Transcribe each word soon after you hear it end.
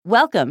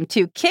Welcome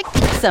to Kick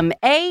Some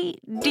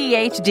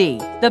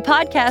ADHD, the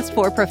podcast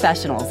for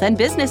professionals and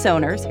business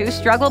owners who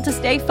struggle to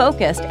stay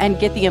focused and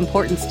get the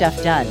important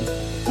stuff done.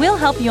 We'll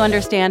help you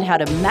understand how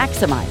to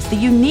maximize the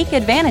unique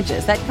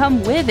advantages that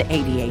come with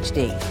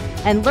ADHD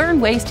and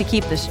learn ways to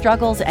keep the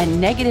struggles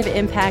and negative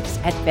impacts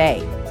at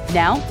bay.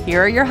 Now,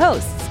 here are your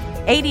hosts,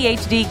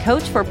 ADHD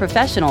coach for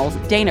professionals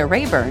Dana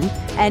Rayburn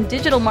and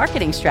digital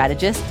marketing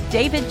strategist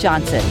David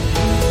Johnson.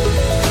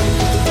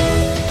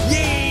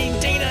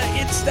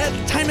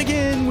 That time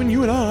again when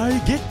you and I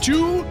get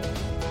to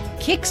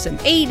kick some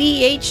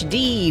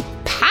ADHD.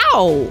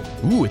 Pow!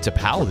 Ooh, it's a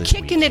pow this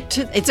week.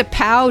 It's a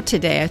pow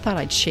today. I thought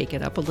I'd shake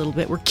it up a little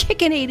bit. We're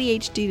kicking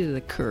ADHD to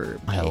the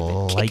curb. I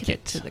like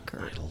it. To the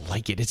curb. I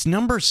like it. It's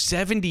number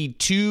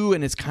 72,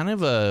 and it's kind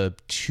of a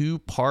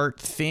two-part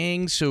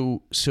thing.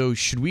 So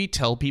should we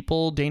tell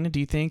people, Dana, do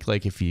you think,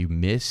 like if you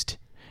missed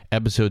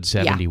episode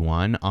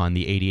 71 on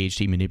the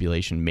ADHD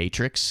manipulation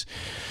matrix,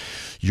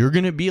 you're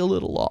going to be a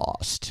little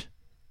lost.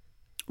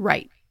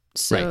 Right.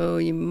 So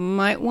you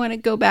might want to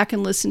go back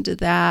and listen to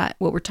that.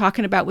 What we're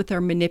talking about with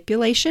our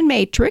manipulation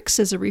matrix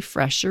as a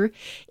refresher,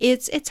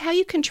 it's how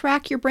you can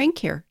track your brain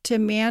care to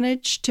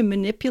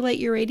manipulate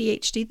your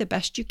ADHD the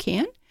best you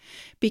can,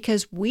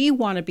 because we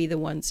want to be the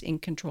ones in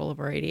control of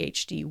our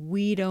ADHD.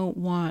 We don't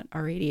want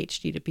our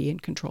ADHD to be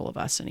in control of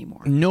us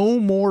anymore. No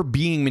more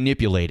being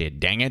manipulated.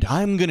 Dang it.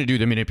 I'm going to do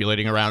the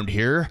manipulating around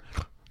here.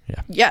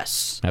 Yeah.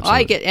 Yes,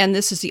 absolutely. and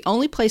this is the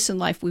only place in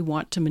life we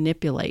want to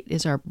manipulate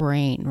is our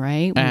brain,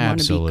 right? We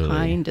Absolutely. want to be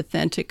kind,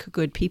 authentic,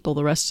 good people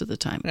the rest of the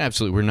time.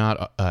 Absolutely. We're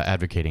not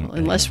advocating.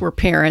 Unless we're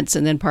parents,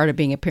 and then part of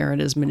being a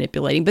parent is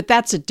manipulating, but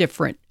that's a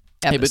different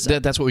episode. Hey,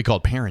 but that's what we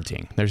call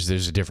parenting. There's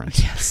a difference.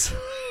 Yes.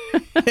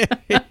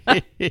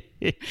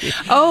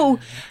 Oh,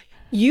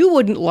 you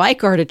wouldn't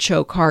like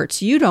artichoke hearts.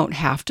 You don't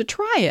have to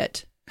try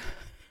it.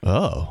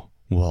 Oh,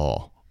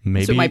 well.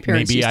 Maybe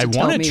I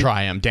want to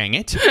try them, dang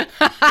it.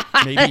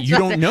 Maybe you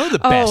don't know the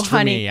best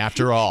for me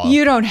after all.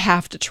 You don't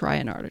have to try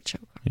an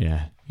artichoke.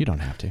 Yeah, you don't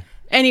have to.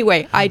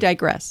 Anyway, I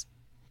digress.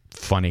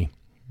 Funny.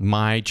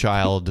 My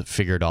child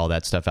figured all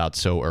that stuff out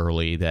so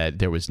early that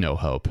there was no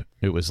hope.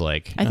 It was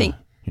like... I think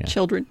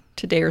children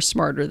today are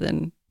smarter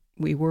than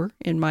we were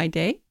in my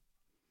day.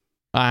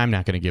 I'm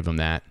not going to give them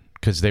that,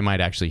 because they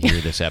might actually hear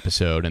this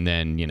episode, and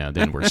then,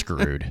 then we're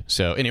screwed.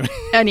 So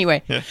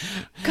anyway,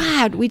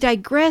 God, we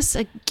digress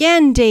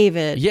again,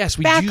 David. Yes,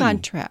 we Back do.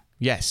 on track.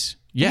 Yes.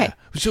 Yeah.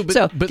 Okay.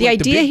 So the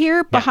idea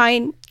here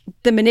behind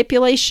the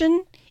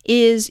manipulation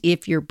is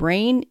if your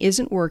brain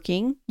isn't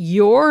working,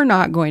 you're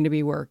not going to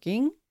be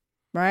working,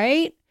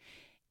 right?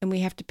 And we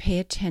have to pay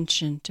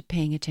attention to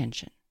paying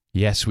attention.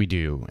 Yes, we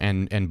do.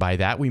 And by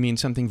that, we mean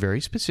something very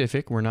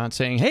specific. We're not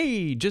saying,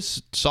 hey,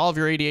 just solve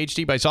your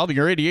ADHD by solving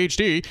your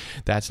ADHD.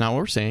 That's not what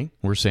we're saying.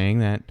 We're saying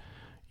that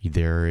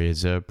there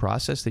is a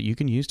process that you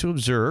can use to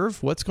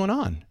observe what's going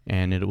on.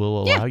 And it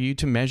will allow you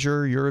to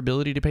measure your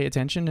ability to pay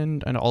attention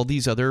and all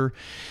these other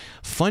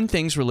fun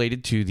things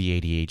related to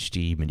the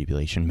ADHD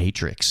manipulation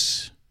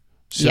matrix.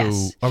 So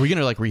are we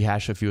going to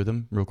rehash a few of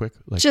them real quick?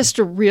 Just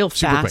a real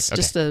fast.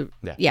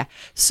 Okay.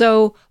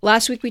 So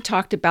last week we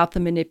talked about the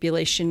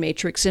manipulation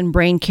matrix in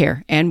brain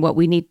care and what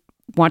we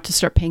want to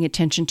start paying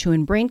attention to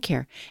in brain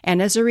care.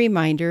 And as a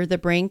reminder, the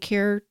brain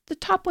care, the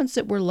top ones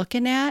that we're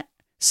looking at,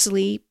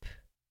 sleep,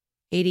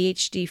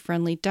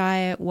 ADHD-friendly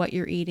diet, what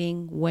you're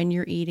eating, when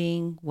you're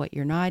eating, what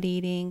you're not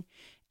eating,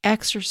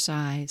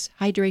 exercise,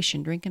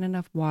 hydration, drinking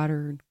enough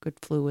water, good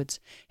fluids,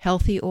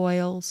 healthy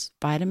oils,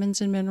 vitamins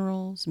and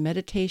minerals,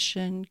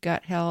 meditation,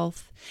 gut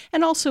health,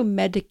 and also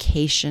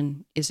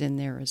medication is in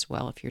there as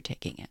well if you're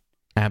taking it.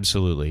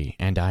 Absolutely,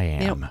 and I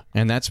am.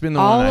 And that's been the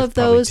one I've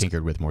probably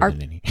tinkered with more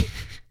than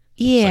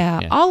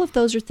any. All of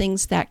those are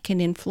things that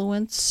can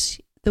influence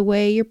the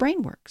way your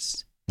brain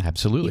works.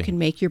 Absolutely. You can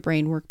make your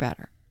brain work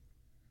better.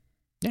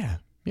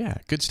 Yeah,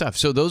 good stuff.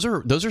 So those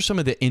are some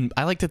of the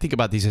I like to think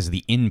about these as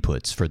the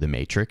inputs for the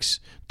matrix,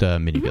 the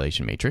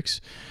manipulation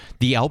matrix.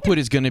 The output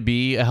is going to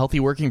be a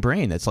healthy working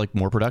brain that's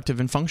more productive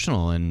and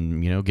functional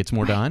and, gets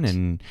more done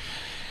and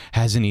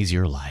has an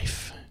easier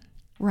life.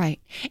 Right.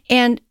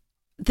 And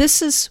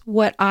this is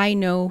what I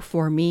know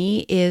for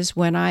me is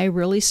when I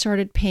really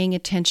started paying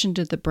attention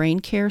to the brain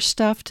care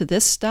stuff, to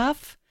this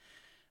stuff,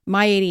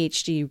 my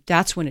ADHD,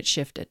 that's when it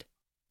shifted.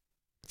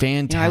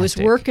 Fantastic. I was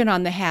working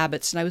on the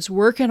habits and I was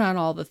working on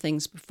all the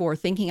things before,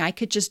 thinking I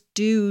could just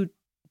do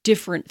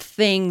different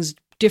things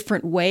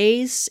different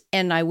ways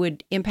and I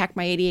would impact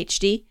my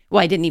ADHD.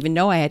 Well, I didn't even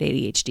know I had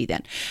ADHD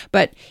then,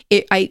 but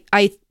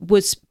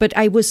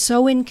I was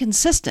so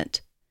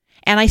inconsistent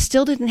and I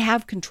still didn't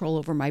have control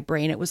over my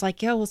brain. It was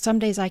like, some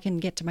days I can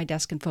get to my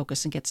desk and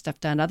focus and get stuff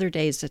done. Other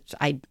days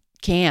I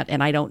can't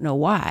and I don't know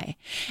why.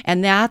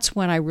 And that's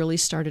when I really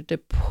started to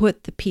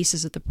put the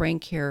pieces of the brain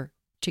care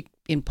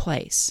in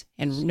place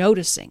and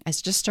noticing. I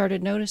just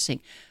started noticing,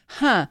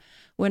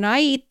 when I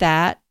eat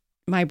that,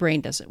 my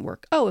brain doesn't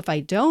work. Oh, if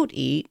I don't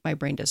eat, my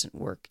brain doesn't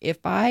work.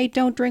 If I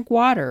don't drink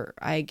water,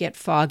 I get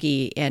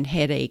foggy and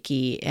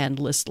headachy and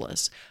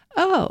listless.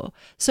 Oh,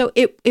 so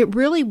it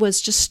really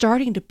was just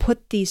starting to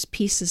put these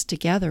pieces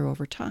together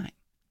over time.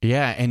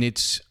 Yeah, and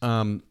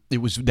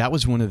that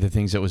was one of the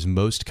things that was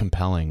most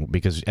compelling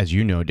because, as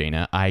you know,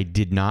 Dana, I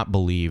did not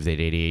believe that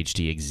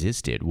ADHD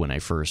existed when I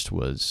first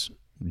was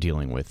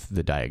dealing with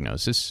the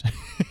diagnosis.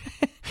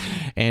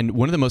 And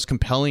one of the most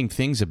compelling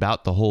things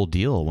about the whole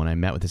deal when I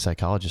met with the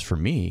psychologist for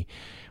me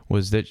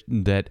was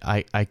that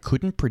I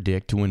couldn't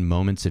predict when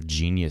moments of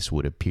genius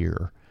would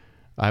appear.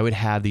 I would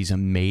have these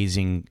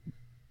amazing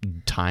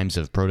times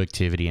of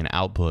productivity and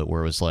output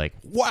where it was like,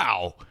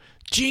 wow,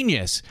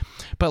 genius.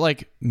 But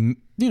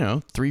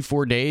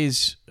 3-4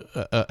 days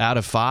out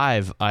of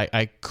 5,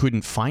 I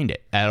couldn't find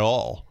it at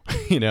all,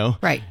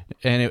 Right.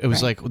 And it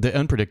was like the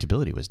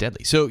unpredictability was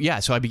deadly. So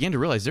I began to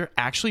realize there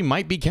actually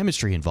might be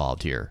chemistry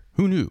involved here.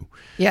 Who knew?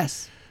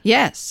 Yes.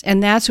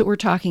 And that's what we're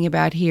talking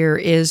about here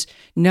is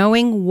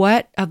knowing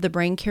what of the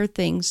brain care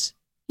things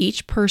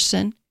each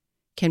person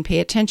can pay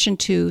attention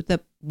to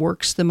that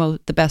works the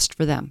best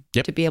for them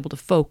to be able to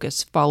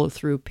focus, follow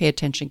through, pay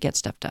attention, get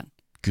stuff done.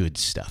 Good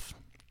stuff.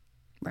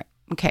 Right.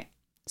 Okay.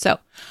 So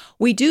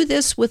we do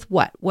this with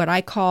what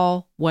I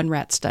call one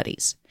rat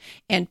studies.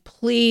 And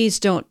please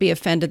don't be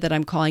offended that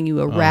I'm calling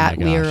you a rat.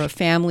 We are a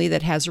family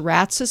that has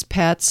rats as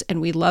pets, and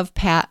we love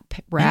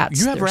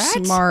rats. You have They're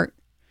rats? Smart.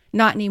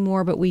 Not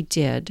anymore, but we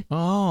did.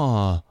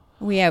 Oh.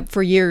 We have,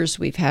 for years,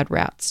 we've had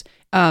rats.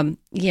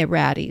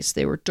 Ratties.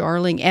 They were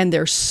darling, and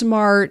they're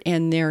smart,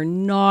 and they're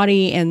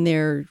naughty, and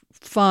they're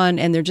fun,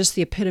 and they're just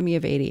the epitome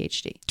of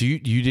ADHD. You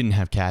didn't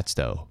have cats,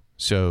 though?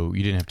 So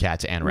you didn't have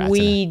cats and rats?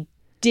 We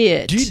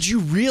did. Did you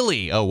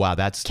really? Oh, wow.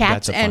 That's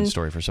a fun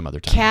story for some other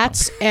time.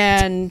 Cats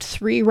and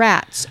 3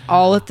 rats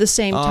all at the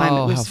same time.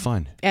 Oh, how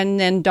fun. And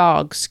then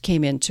dogs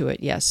came into it,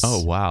 yes.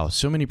 Oh, wow.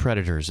 So many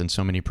predators and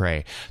so many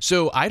prey.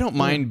 So I don't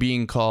mind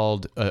being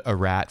called a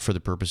rat for the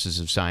purposes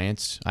of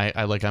science.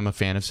 I'm a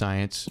fan of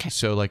science. Okay.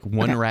 So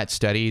one rat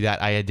study,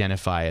 that I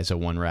identify as a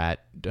one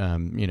rat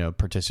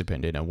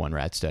participant in a one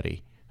rat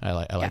study. I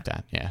like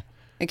that. Yeah.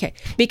 Okay,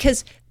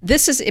 because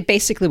this is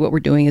basically what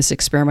we're doing is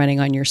experimenting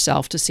on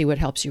yourself to see what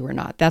helps you or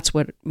not. That's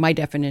what my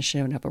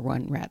definition of a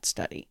one rat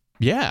study.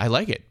 Yeah, I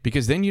like it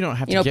because then you don't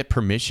have to get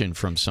permission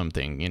from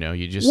something.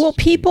 You just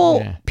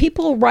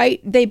people write,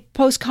 they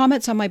post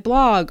comments on my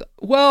blog.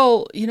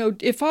 Well,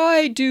 if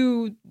I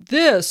do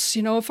this,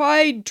 if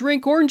I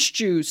drink orange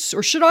juice,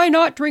 or should I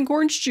not drink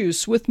orange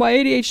juice with my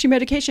ADHD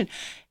medication?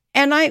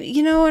 And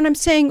and I'm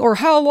saying, or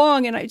how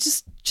long? And I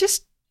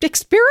just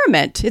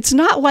experiment. It's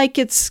not like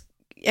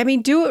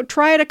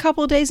try it a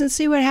couple of days and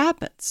see what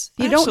happens.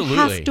 You don't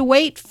have to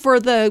wait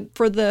for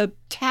the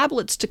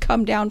tablets to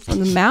come down from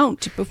the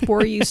mount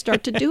before you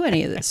start to do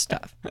any of this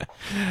stuff.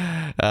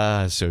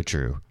 So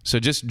true. So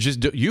just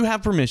you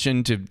have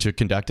permission to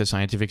conduct a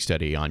scientific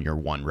study on your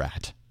one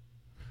rat.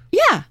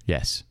 Yeah.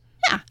 Yes.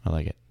 Yeah. I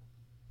like it.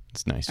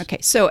 It's nice.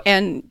 Okay. So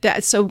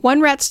one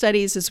rat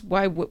studies is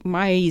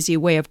my easy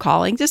way of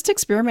calling, just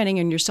experimenting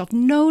on yourself.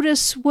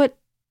 Notice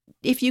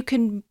if you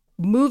can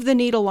move the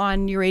needle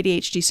on your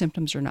ADHD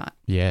symptoms or not.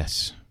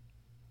 Yes.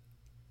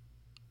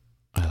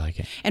 I like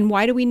it. And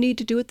why do we need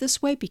to do it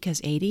this way?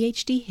 Because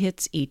ADHD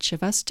hits each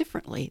of us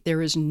differently.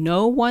 There is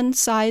no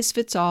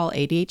one-size-fits-all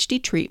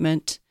ADHD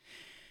treatment,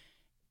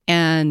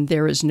 and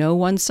there is no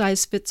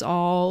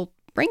one-size-fits-all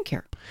brain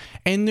care.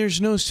 And there's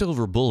no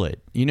silver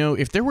bullet.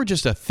 If there were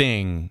just a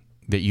thing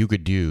that you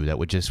could do that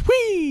would just,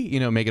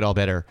 make it all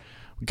better,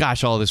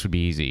 gosh, all this would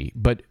be easy.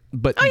 But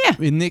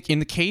in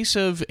the case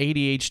of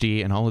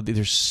ADHD and all of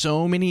there's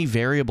so many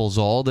variables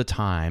all the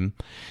time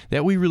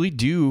that we really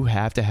do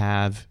have to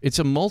have. It's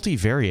a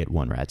multivariate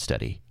one rat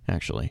study,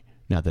 actually,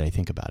 now that I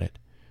think about it,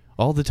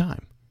 all the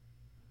time.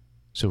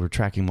 So we're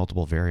tracking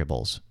multiple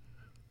variables.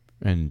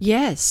 And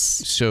yes.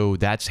 So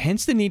that's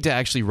hence the need to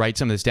actually write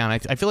some of this down. I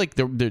feel like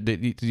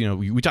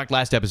we talked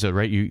last episode,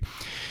 right? You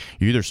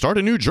either start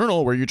a new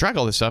journal where you track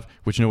all this stuff,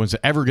 which no one's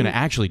ever going to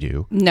actually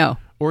do. No.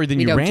 Or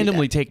then you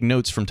randomly take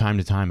notes from time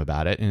to time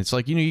about it. And it's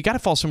like, you got to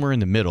fall somewhere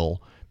in the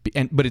middle.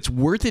 But it's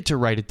worth it to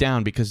write it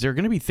down because there are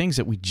going to be things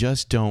that we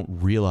just don't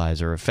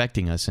realize are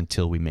affecting us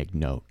until we make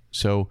note.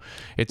 So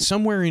it's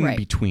somewhere in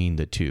between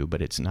the two,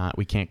 but it's not.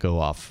 We can't go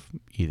off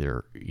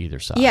either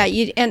side. Yeah,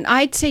 and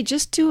I'd say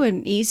just do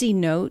an easy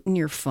note in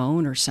your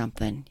phone or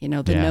something.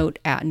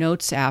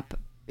 Notes app.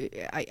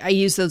 I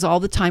use those all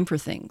the time for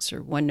things,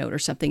 or OneNote or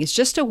something. It's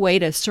just a way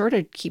to sort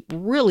of keep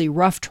really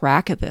rough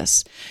track of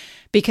this.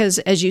 Because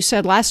as you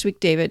said last week,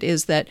 David,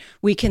 is that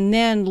we can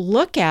then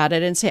look at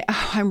it and say,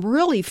 oh, I'm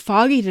really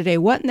foggy today.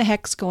 What in the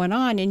heck's going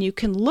on? And you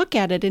can look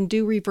at it and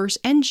do reverse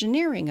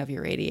engineering of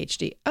your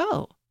ADHD.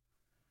 Oh,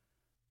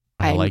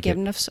 I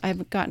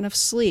haven't got enough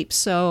sleep.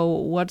 So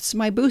what's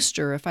my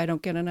booster if I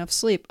don't get enough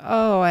sleep?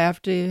 Oh, I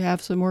have to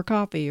have some more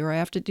coffee, or I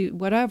have to do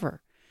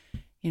whatever.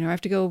 I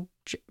have to go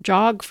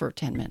jog for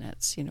 10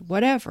 minutes,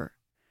 whatever.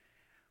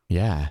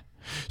 Yeah.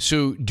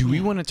 So do we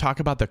want to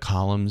talk about the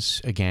columns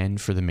again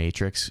for the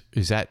matrix?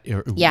 Is that,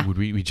 or would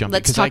we jump?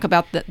 Let's talk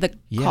about the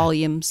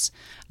columns.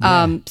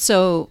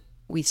 So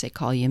we say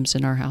columns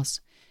in our house.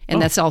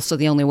 And that's also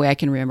the only way I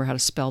can remember how to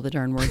spell the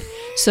darn word.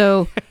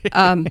 So,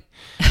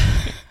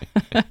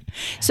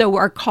 so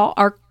our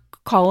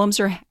columns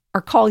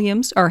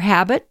are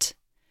habit,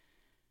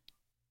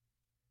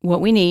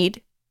 what we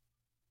need.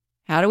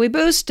 How do we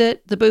boost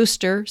it? The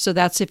booster. So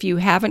that's if you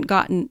haven't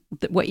gotten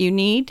what you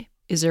need,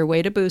 is there a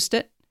way to boost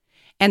it?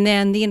 And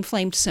then the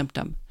inflamed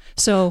symptom.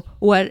 So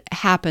what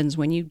happens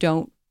when you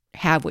don't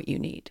have what you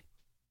need?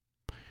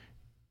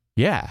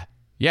 Yeah.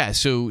 Yeah.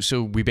 So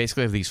we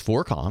basically have these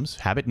 4 columns: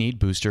 habit, need,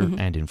 booster,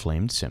 and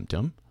inflamed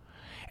symptom.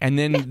 And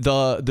then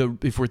the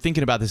if we're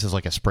thinking about this as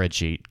like a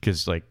spreadsheet,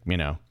 because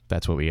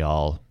that's what we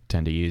all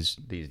tend to use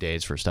these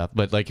days for stuff.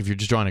 But like if you're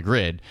just drawing a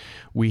grid,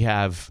 we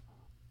have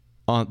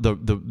on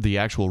the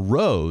actual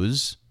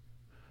rows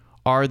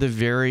are the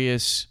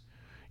various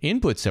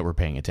inputs that we're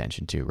paying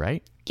attention to,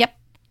 right? Yep.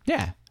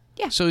 Yeah.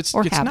 Yeah. So it's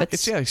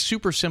habits. Not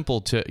super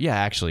simple to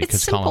actually,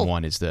 because simple. column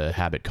 1 is the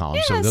habit column.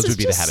 Yeah, so those would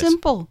be the habits.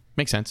 Simple.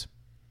 Makes sense.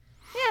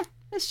 Yeah,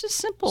 it's just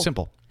simple.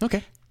 Simple.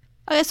 Okay.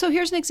 So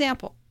here's an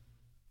example.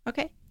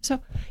 Okay.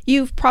 So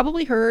you've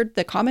probably heard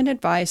the common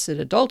advice that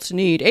adults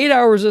need 8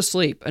 hours of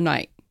sleep a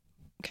night.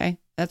 Okay.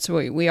 That's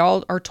what we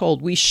all are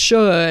told. We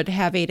should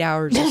have 8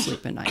 hours of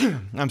sleep a night.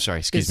 I'm sorry.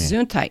 Excuse me.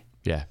 Gesundheit.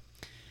 Yeah.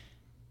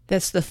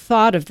 That's the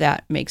thought of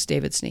that makes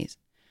David sneeze.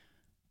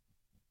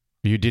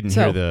 You didn't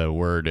hear the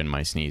word in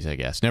my sneeze, I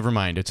guess. Never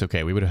mind. It's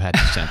okay. We would have had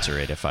to censor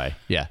it if I,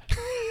 yeah.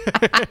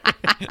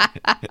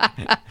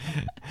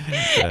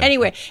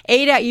 Anyway,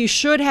 you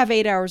should have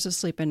 8 hours of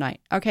sleep a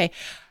night. Okay.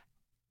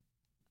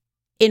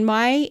 In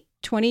my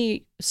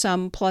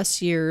 20-some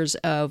plus years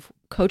of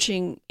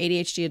coaching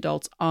ADHD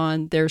adults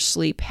on their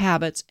sleep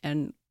habits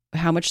and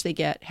how much they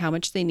get, how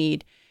much they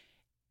need,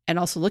 and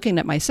also looking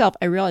at myself,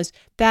 I realized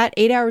that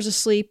 8 hours of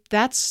sleep,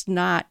 that's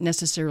not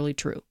necessarily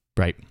true.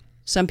 Right.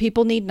 Some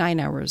people need 9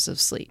 hours of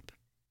sleep.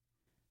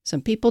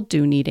 Some people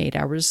do need 8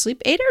 hours of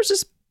sleep. 8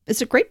 hours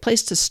is a great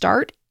place to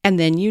start. And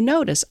then you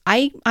notice,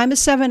 I'm a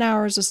 7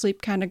 hours of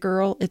sleep kind of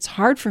girl. It's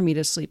hard for me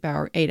to sleep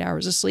 8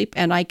 hours of sleep.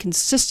 And I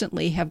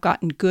consistently have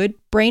gotten good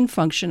brain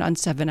function on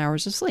 7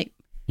 hours of sleep.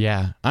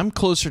 Yeah, I'm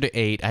closer to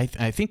 8.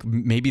 I think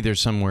maybe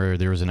there's somewhere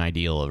there was an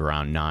ideal of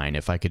around 9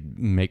 if I could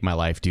make my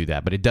life do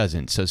that, but it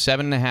doesn't. So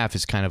 7.5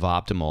 is kind of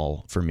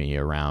optimal for me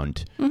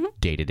around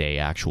day-to-day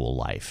actual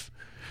life,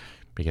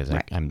 because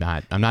right. I'm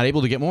not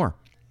able to get more.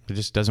 It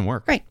just doesn't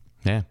work. Right.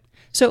 Yeah.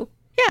 So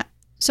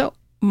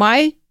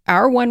my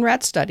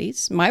 1-rat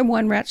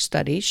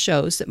study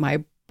shows that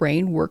my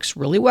brain works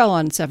really well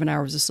on 7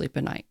 hours of sleep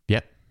a night.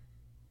 Yep.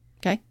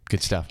 Okay.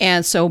 Good stuff.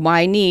 And so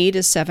my need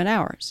is 7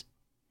 hours.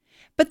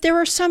 But there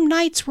are some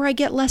nights where I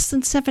get less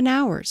than 7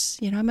 hours.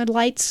 I'm a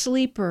light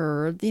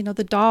sleeper.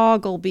 The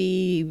dog will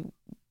be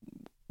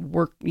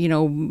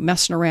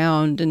messing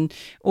around,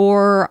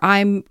 or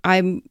I'm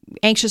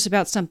anxious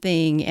about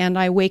something and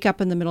I wake up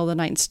in the middle of the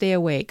night and stay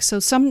awake. So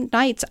some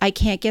nights I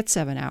can't get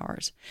 7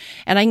 hours,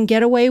 and I can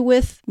get away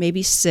with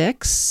maybe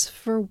 6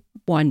 for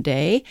one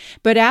day.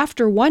 But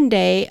after one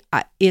day,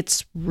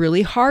 it's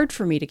really hard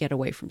for me to get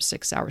away from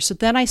 6 hours. So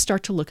then I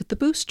start to look at the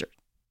booster.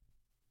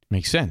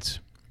 Makes sense.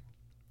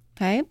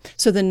 Okay.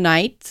 So the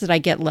nights that I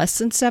get less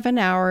than 7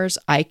 hours,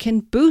 I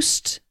can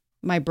boost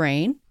my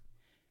brain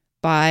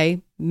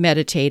by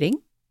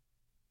meditating.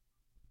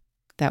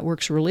 That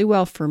works really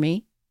well for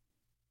me.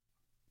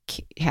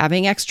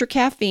 Having extra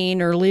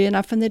caffeine early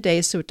enough in the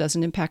day so it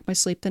doesn't impact my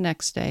sleep the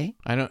next day.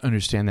 I don't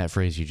understand that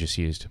phrase you just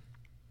used.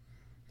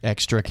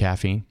 Extra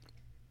caffeine?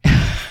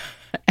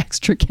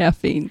 Extra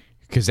caffeine.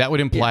 Because that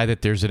would imply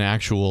that there's an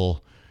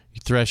actual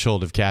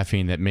threshold of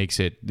caffeine that makes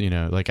it,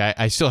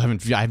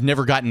 I've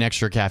never gotten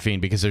extra caffeine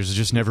because there's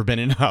just never been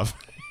enough.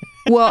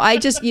 Well, I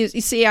just use,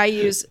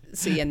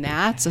 and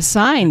that's a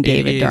sign,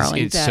 David,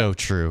 darling. It's so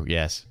true.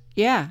 Yes.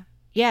 Yeah.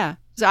 Yeah.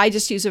 So I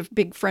just use a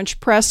big French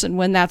press, and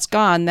when that's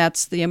gone,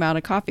 that's the amount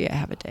of coffee I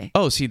have a day.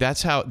 Oh, see,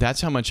 that's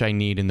how much I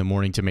need in the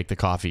morning to make the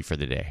coffee for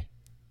the day.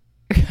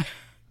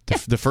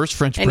 The first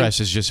French press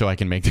is just so I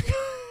can make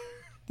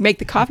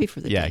the coffee for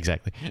the day. Yeah,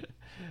 exactly.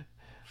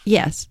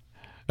 Yes.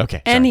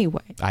 Okay. Sorry.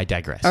 Anyway. I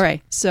digress. All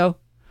right. So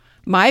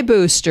my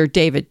booster,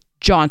 David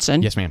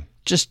Johnson. Yes, ma'am.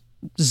 Just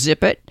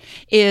zip it,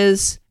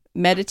 is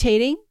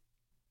meditating,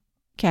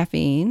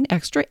 caffeine,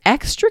 extra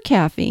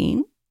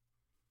caffeine,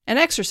 and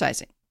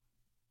exercising.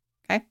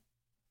 Okay.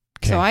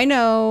 So I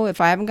know if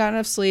I haven't got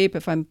enough sleep,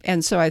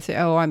 so I say,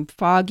 I'm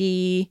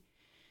foggy,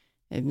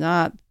 I'm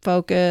not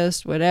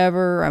focused,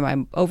 whatever,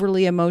 I'm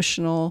overly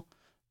emotional,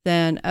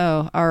 then,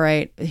 all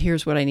right,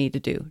 here's what I need to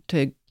do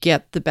to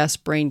get the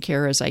best brain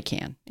care as I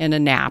can. And a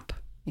nap.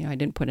 I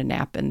didn't put a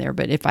nap in there,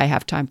 but if I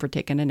have time for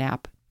taking a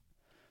nap.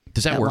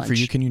 Does that work for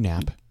you? Can you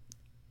nap?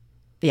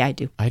 Yeah, I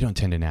do. I don't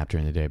tend to nap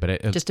during the day,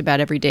 but just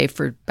about every day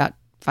for about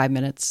 5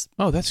 minutes.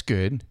 Oh, that's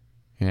good.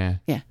 Yeah.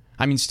 Yeah.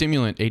 I mean,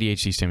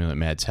 ADHD stimulant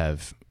meds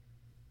have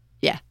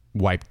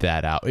wiped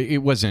that out. It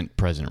wasn't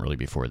present really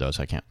before those.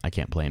 I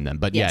can't blame them.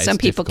 But some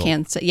people difficult.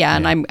 can say,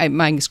 and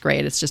mine's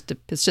great. It's just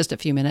a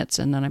few minutes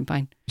and then I'm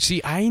fine.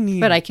 See, I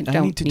need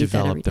to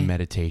develop the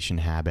meditation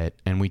habit,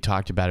 and we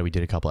talked about it. We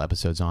did a couple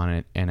episodes on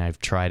it, and I've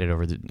tried it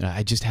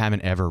I just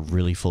haven't ever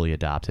really fully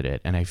adopted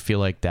it, and I feel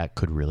like that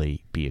could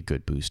really be a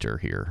good booster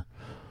here.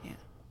 Yeah.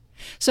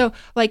 So,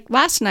 like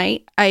last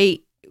night,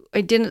 I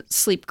didn't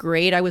sleep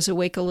great. I was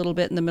awake a little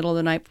bit in the middle of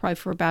the night, probably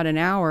for about an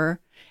hour.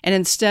 And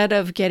instead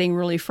of getting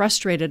really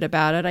frustrated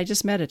about it, I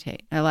just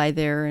meditate. I lie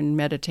there and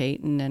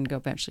meditate and then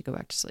eventually go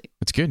back to sleep.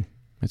 That's good.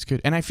 That's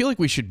good. And I feel like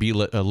we should be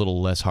a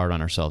little less hard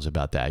on ourselves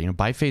about that.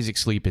 Biphasic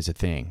sleep is a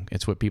thing.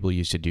 It's what people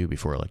used to do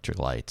before electric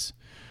lights.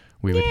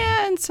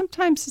 And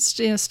sometimes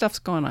it's, stuff's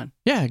going on.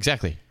 Yeah,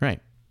 exactly. Right.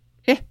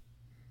 Yeah.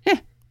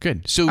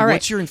 Good. So All right.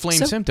 What's your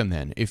inflamed symptom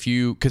then?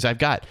 Because I've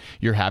got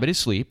your habit is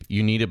sleep.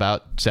 You need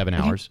about 7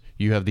 hours.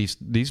 You have these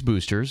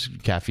boosters,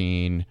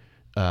 caffeine,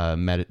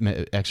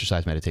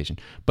 exercise, meditation.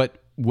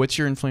 But what's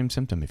your inflamed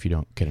symptom if you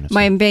don't get enough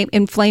sleep? My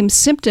inflamed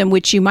symptom,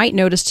 which you might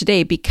notice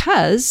today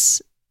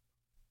because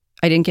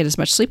I didn't get as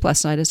much sleep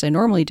last night as I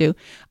normally do,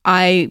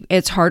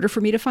 it's harder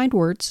for me to find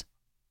words.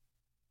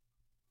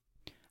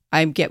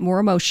 I get more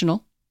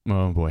emotional.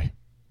 Oh, boy.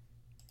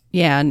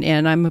 Yeah,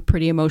 and I'm a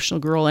pretty emotional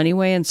girl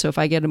anyway, and so if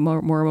I get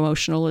more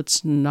emotional,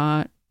 it's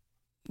not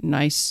a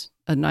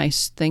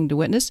nice thing to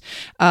witness.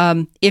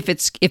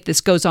 If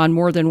this goes on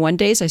more than one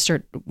day, I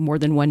start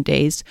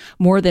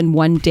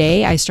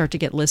to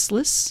get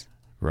listless.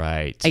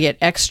 Right. I get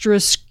extra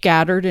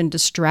scattered and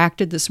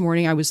distracted. This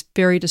morning I was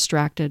very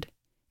distracted.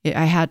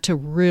 I had to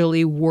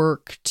really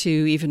work to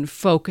even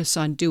focus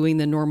on doing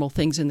the normal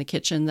things in the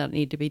kitchen that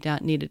needed to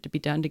be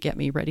done to get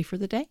me ready for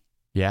the day.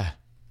 Yeah.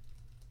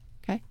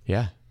 Okay.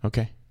 Yeah.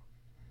 Okay.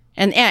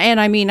 And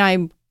I mean,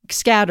 I'm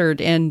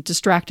scattered and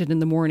distracted in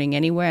the morning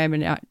anyway. I'm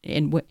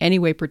in any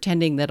way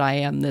pretending that I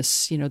am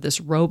this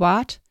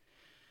robot.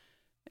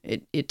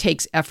 It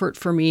takes effort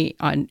for me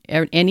on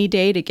any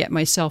day to get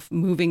myself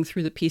moving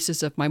through the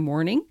pieces of my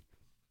morning.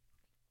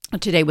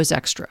 Today was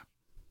extra.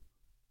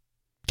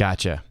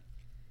 Gotcha.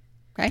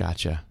 Okay.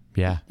 Gotcha.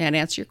 Yeah. And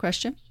answer your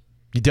question?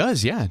 It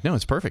does. Yeah. No,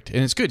 it's perfect.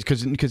 And it's good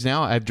because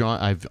now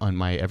I've on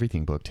my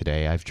everything book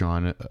today, I've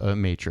drawn a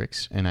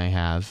matrix and I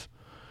have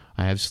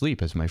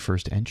sleep as my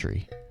first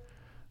entry.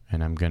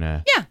 And I'm going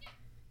to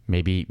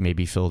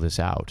maybe fill this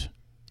out.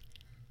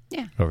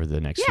 Yeah. Over the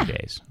next few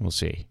days. We'll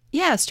see.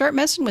 Yeah, start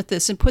messing with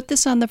this and put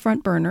this on the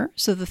front burner,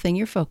 so the thing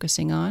you're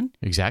focusing on.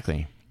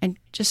 Exactly. And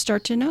just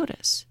start to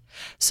notice.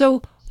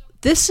 So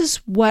this is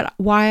why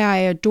I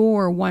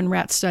adore One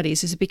Rat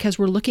Studies, is because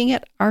we're looking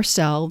at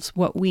ourselves,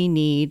 what we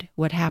need,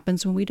 what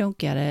happens when we don't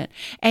get it,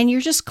 and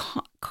you're just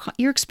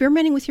you're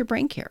experimenting with your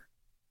brain care.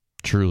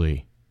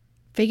 Truly.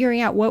 Figuring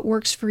out what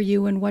works for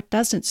you and what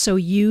doesn't, so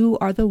you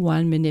are the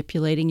one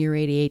manipulating your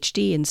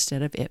ADHD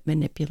instead of it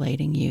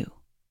manipulating you.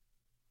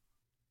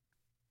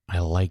 I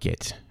like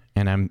it.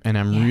 And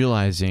I'm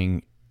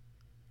realizing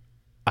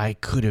I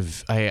could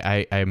have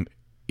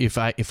if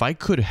I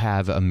could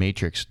have a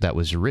matrix that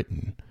was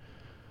written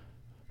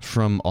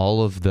from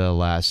all of the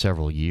last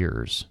several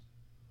years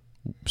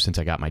since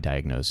I got my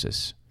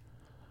diagnosis,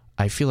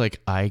 I feel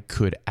like I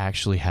could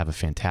actually have a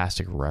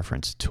fantastic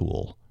reference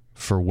tool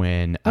for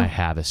when I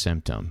have a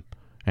symptom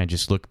and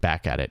just look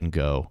back at it and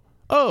go,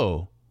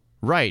 oh,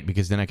 right,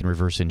 because then I can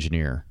reverse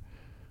engineer.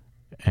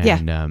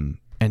 And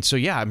and so,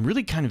 I'm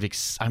really kind of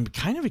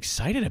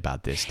excited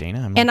about this,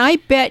 Dana. And I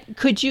bet,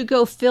 could you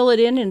go fill it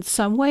in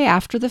some way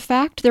after the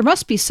fact? There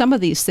must be some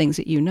of these things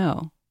that you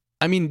know.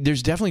 I mean,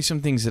 there's definitely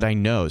some things that I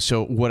know.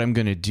 So what I'm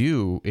going to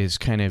do is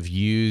kind of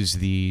use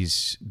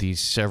these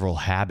several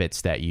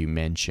habits that you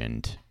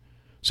mentioned.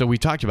 So we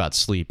talked about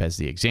sleep as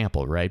the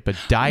example, right? But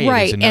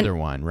diet is another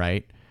one,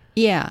 right?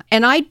 Yeah.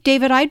 And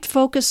David, I'd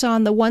focus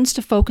on the ones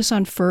to focus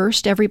on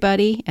first,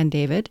 everybody, and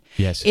David,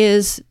 yes,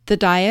 is the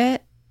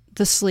diet,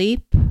 the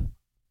sleep,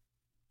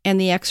 and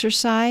the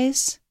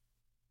exercise,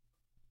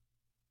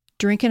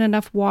 drinking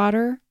enough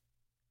water.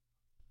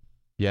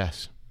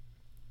 Yes.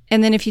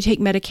 And then if you take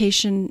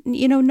medication,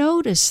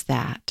 notice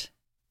that.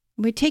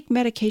 We take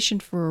medication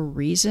for a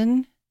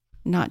reason,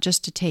 not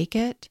just to take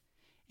it.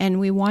 And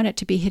we want it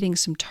to be hitting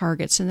some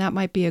targets. And that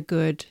might be a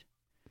good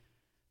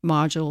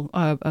module,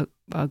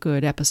 a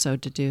good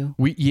episode to do.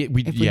 We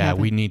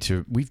need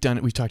to. We've done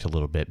it. We've talked a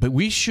little bit, but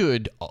we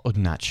should,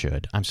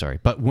 I'm sorry.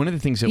 But one of the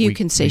things that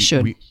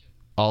we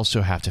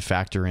also have to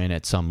factor in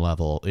at some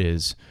level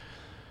is,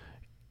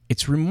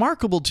 it's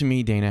remarkable to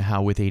me, Dana,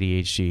 how with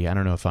ADHD, I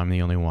don't know if I'm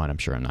the only one, I'm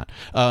sure I'm not,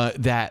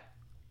 that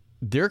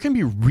there can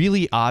be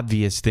really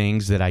obvious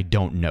things that I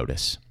don't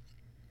notice,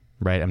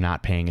 right? I'm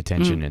not paying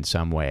attention in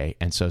some way.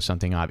 And so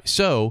something obvious.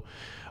 So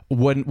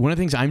one of the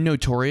things I'm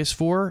notorious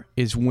for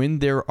is when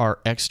there are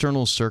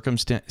external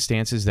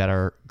circumstances that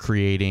are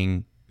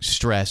creating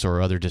stress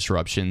or other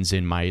disruptions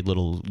in my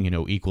little,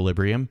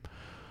 equilibrium,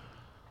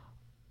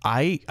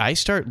 I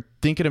start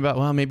thinking about,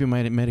 well, maybe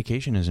my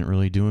medication isn't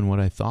really doing what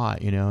I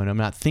thought, and I'm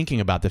not thinking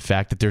about the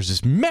fact that there's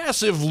this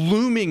massive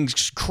looming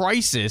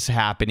crisis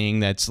happening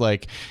that's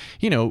like,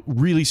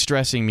 really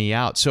stressing me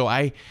out. So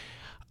I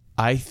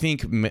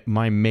think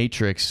my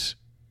matrix,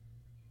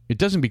 it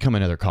doesn't become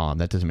another column.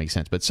 That doesn't make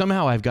sense. But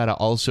somehow I've got to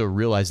also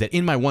realize that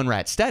in my One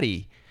Rat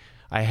Study,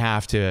 I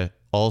have to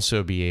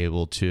also be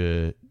able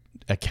to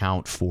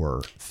account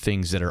for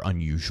things that are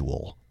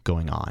unusual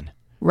going on.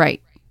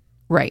 Right.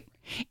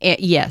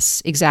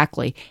 Yes,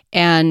 exactly.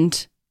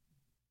 And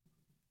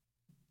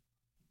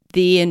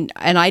and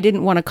I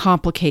didn't want to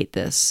complicate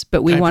this,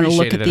 but we want to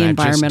look at the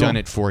environmental. I've just done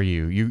it for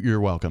you. You're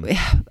welcome.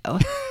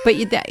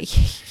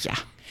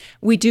 But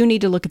we do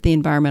need to look at the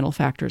environmental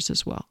factors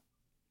as well.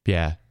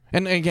 Yeah.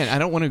 And again, I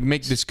don't want to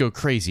make this go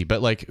crazy,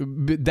 but like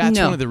that's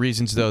one of the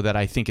reasons, though, that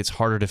I think it's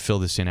harder to fill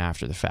this in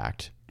after the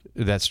fact.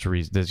 That's the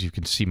reason that you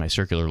can see my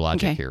circular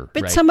logic here.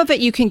 But right? some of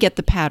it you can get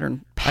the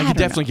pattern. I can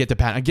definitely get the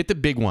pattern. I get the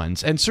big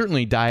ones. And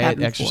certainly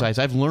diet, exercise.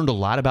 I've learned a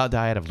lot about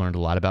diet. I've learned a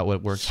lot about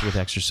what works with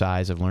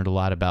exercise. I've learned a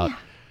lot about,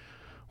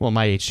 well,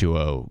 my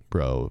H2O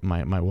row,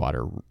 my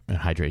water and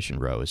hydration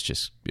row is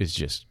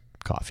just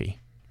coffee.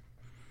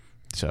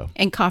 So.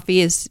 And coffee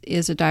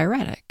is a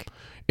diuretic.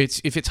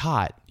 If it's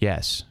hot,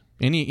 yes.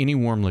 Any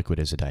warm liquid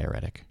is a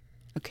diuretic.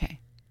 Okay.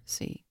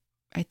 See,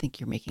 I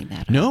think you're making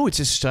that up. No, it's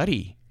a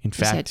study. In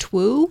fact, is that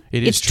TWO?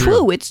 It's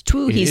true. It's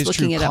TWO. He's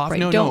looking it up right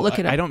now. Don't look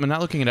it up. I'm not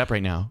looking it up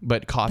right now.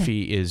 But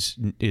coffee is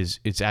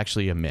it's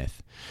actually a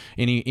myth.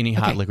 Any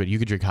hot liquid, you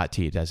could drink hot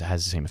tea. It has the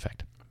same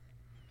effect.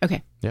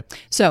 Okay. Yep.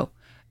 So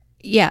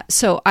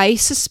I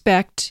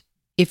suspect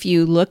if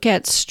you look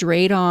at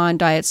straight on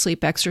diet,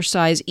 sleep,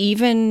 exercise,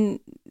 even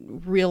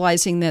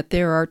realizing that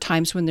there are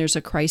times when there's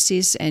a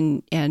crisis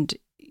and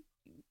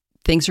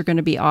things are going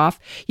to be off,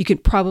 you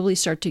could probably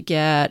start to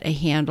get a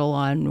handle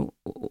on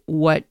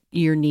what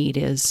your need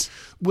is.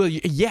 Well,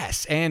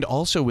 yes. And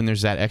also when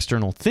there's that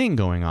external thing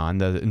going on,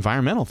 the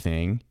environmental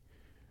thing,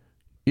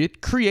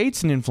 it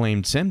creates an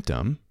inflamed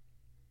symptom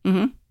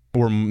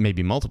or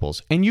maybe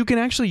multiples. And you can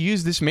actually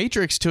use this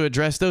matrix to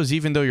address those,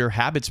 even though your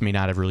habits may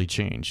not have really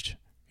changed.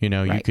 You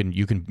know, you can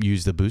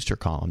use the booster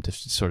column to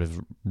sort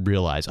of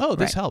realize, oh,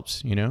 this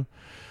helps, you know?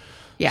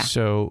 Yeah.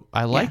 So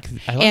I like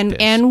this.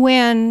 And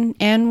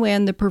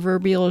when the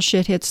proverbial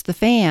shit hits the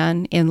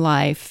fan in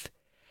life,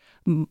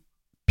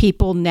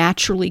 people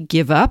naturally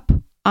give up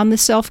on the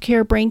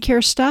self-care, brain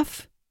care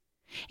stuff.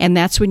 And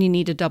that's when you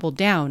need to double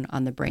down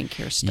on the brain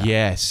care stuff.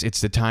 Yes, it's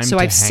the time So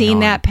I've seen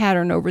that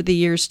pattern over the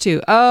years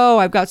too. Oh,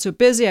 I've got so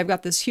busy. I've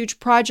got this huge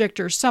project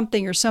or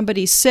something, or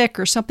somebody's sick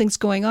or something's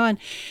going on.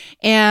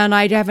 And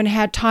I haven't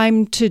had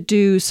time to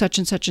do such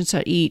and such,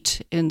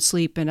 eat and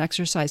sleep and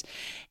exercise.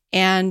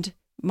 And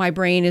my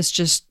brain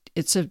is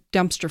it's a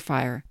dumpster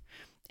fire.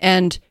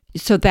 And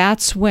so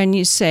that's when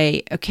you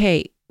say,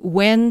 okay,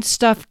 when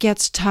stuff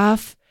gets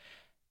tough,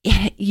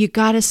 you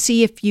got to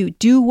see if you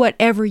do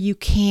whatever you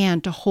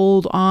can to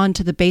hold on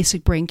to the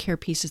basic brain care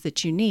pieces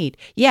that you need.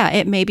 Yeah,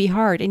 it may be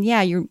hard. And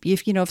yeah,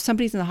 if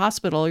somebody's in the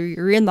hospital or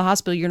you're in the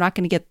hospital, you're not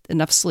going to get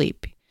enough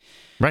sleep.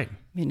 Right. I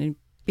mean,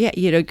 yeah,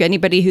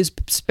 anybody who's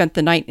spent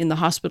the night in the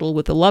hospital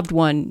with a loved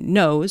one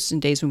knows, in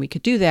days when we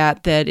could do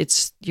that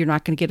you're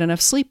not going to get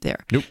enough sleep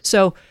there. Nope.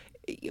 So,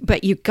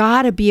 but you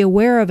got to be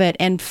aware of it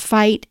and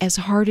fight as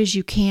hard as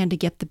you can to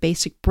get the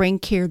basic brain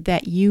care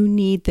that you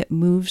need that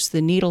moves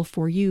the needle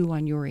for you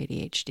on your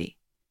ADHD.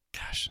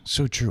 Gosh,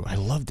 so true. I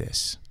love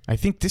this. I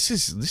think this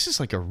is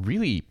like a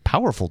really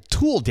powerful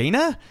tool,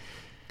 Dana.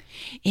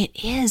 It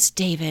is,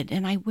 David,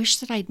 and I wish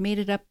that I'd made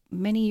it up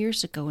many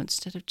years ago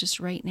instead of just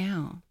right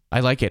now. I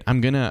like it.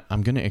 I'm gonna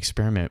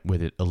experiment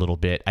with it a little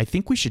bit. I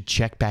think we should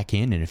check back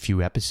in a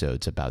few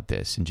episodes about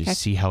this and just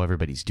see how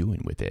everybody's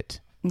doing with it.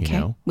 Okay, you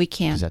know? We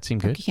can. Does that seem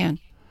good? We can.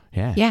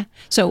 Yeah. Yeah.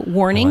 So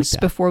warnings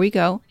before we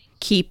go.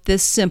 Keep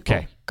this simple.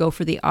 Okay. Go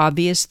for the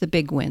obvious, the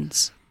big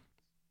wins.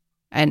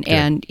 And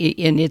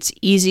it's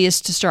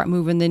easiest to start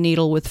moving the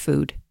needle with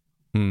food.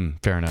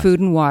 Fair enough. Food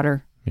and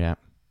water. Yeah.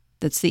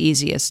 That's the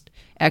easiest.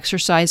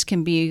 Exercise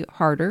can be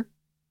harder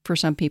for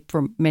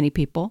many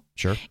people.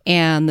 Sure.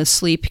 And the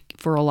sleep,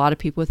 for a lot of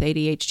people with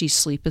ADHD,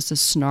 sleep is a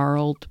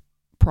snarled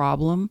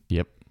problem.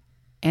 Yep.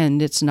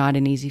 And it's not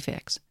an easy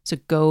fix. So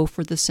go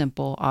for the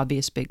simple,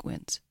 obvious big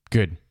wins.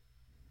 Good.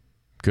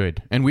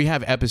 And we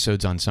have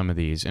episodes on some of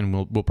these, and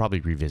we'll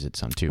probably revisit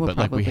some too. We'll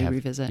probably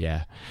revisit.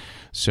 Yeah.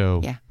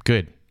 So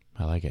good.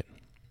 I like it.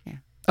 Yeah.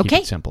 Keep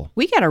Okay. it simple.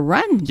 We got to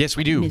run. Yes,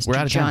 we do. Mr. We're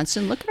out of time.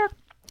 Johnson, look at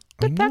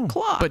that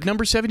clock. But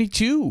number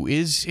 72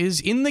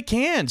 is in the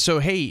can. So,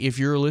 hey, if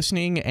you're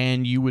listening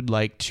and you would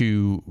like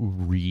to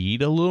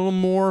read a little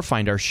more,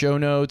 find our show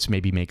notes,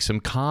 maybe make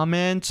some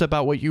comments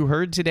about what you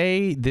heard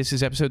today, this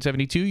is episode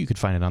 72. You can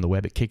find it on the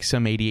web at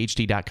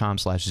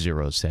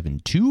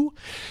kicksomeadhd.com/072.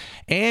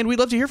 And we'd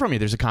love to hear from you.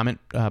 There's a comment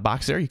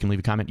box there. You can leave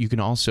a comment. You can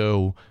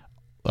also...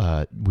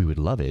 we would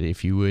love it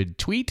if you would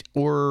tweet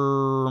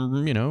or,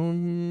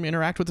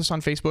 interact with us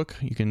on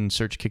Facebook. You can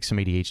search Kick Some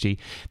ADHD.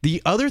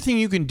 The other thing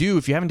you can do,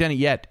 if you haven't done it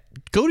yet,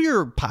 go to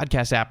your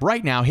podcast app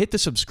right now, hit the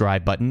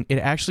subscribe button. It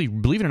actually,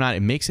 believe it or not,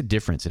 it makes a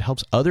difference. It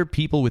helps other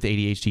people with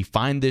ADHD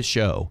find this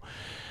show,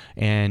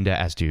 and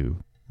as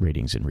do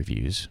ratings and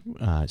reviews.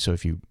 So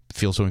if you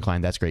feel so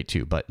inclined, that's great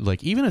too. But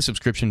even a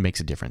subscription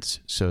makes a difference.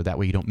 So that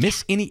way you don't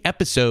miss any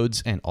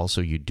episodes, and also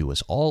you do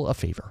us all a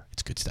favor.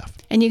 It's good stuff.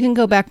 And you can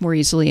go back more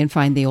easily and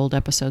find the old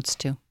episodes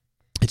too.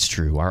 It's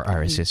true. Our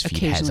RSS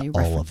feed has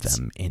all of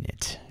them in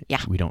it.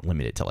 Yeah. We don't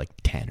limit it to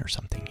 10 or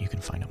something. You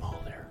can find them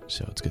all there.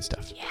 So it's good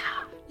stuff. Yeah.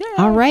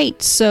 All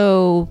right.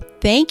 So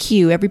thank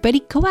you, everybody.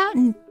 Go out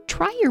and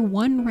try your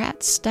one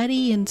rat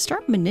study and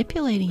start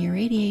manipulating your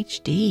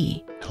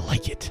ADHD. I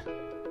like it.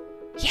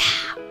 Yeah.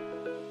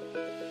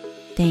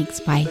 Thanks.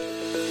 Bye.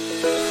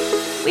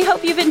 We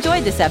hope you've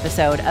enjoyed this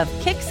episode of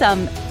Kick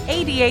Some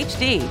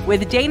ADHD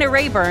with Dana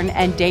Rayburn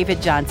and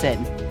David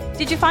Johnson.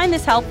 Did you find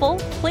this helpful?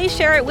 Please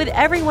share it with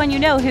everyone you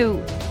know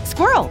who,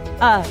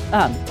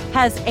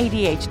 has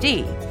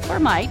ADHD or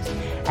might,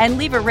 and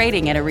leave a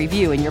rating and a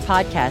review in your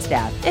podcast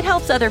app. It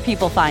helps other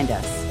people find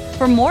us.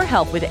 For more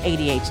help with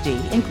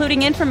ADHD,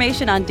 including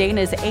information on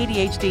Dana's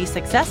ADHD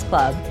Success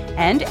Club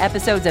and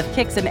episodes of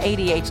Kick Some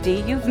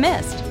ADHD you've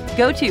missed,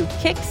 go to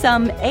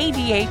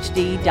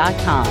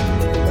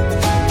kicksomeadhd.com.